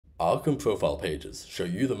Arkham Profile Pages show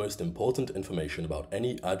you the most important information about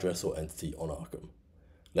any address or entity on Arkham.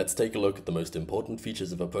 Let's take a look at the most important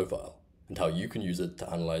features of a profile and how you can use it to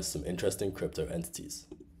analyze some interesting crypto entities.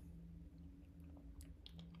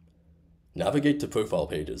 Navigate to Profile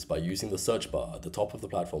Pages by using the search bar at the top of the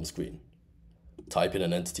platform screen. Type in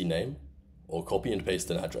an entity name or copy and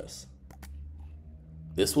paste an address.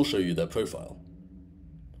 This will show you their profile.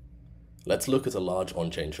 Let's look at a large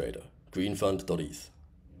on-chain trader, greenfund.eth.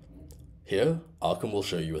 Here, Arkham will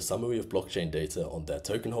show you a summary of blockchain data on their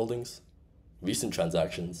token holdings, recent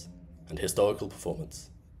transactions, and historical performance.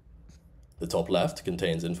 The top left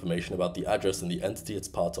contains information about the address and the entity it's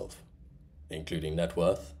part of, including net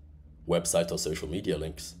worth, website or social media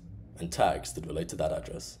links, and tags that relate to that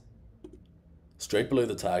address. Straight below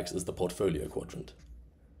the tags is the portfolio quadrant.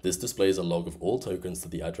 This displays a log of all tokens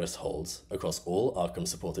that the address holds across all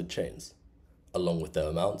Arkham-supported chains, along with their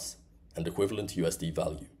amounts and equivalent USD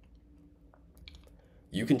value.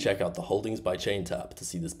 You can check out the Holdings by Chain tab to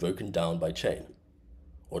see this broken down by chain,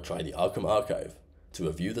 or try the Arkham Archive to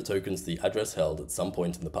review the tokens the address held at some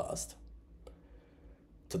point in the past.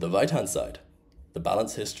 To the right-hand side, the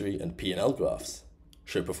balance history and P&L graphs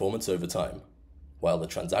show performance over time, while the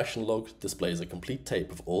transaction log displays a complete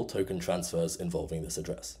tape of all token transfers involving this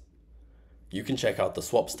address. You can check out the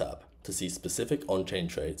Swaps tab to see specific on-chain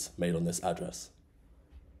trades made on this address.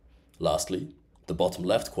 Lastly, the bottom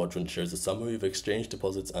left quadrant shows a summary of exchange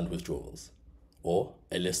deposits and withdrawals, or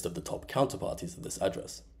a list of the top counterparties of this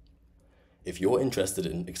address. If you're interested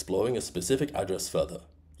in exploring a specific address further,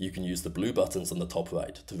 you can use the blue buttons on the top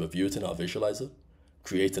right to review it in our visualizer,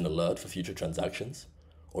 create an alert for future transactions,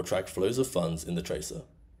 or track flows of funds in the tracer.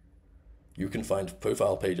 You can find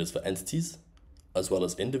profile pages for entities, as well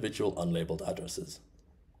as individual unlabeled addresses.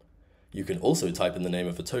 You can also type in the name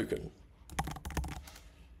of a token.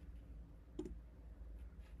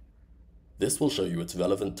 This will show you its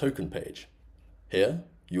relevant token page. Here,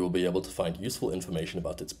 you will be able to find useful information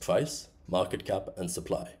about its price, market cap, and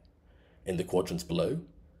supply. In the quadrants below,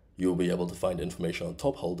 you will be able to find information on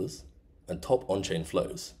top holders and top on-chain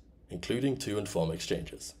flows, including to and from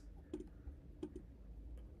exchanges.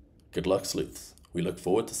 Good luck, sleuths. We look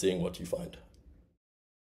forward to seeing what you find.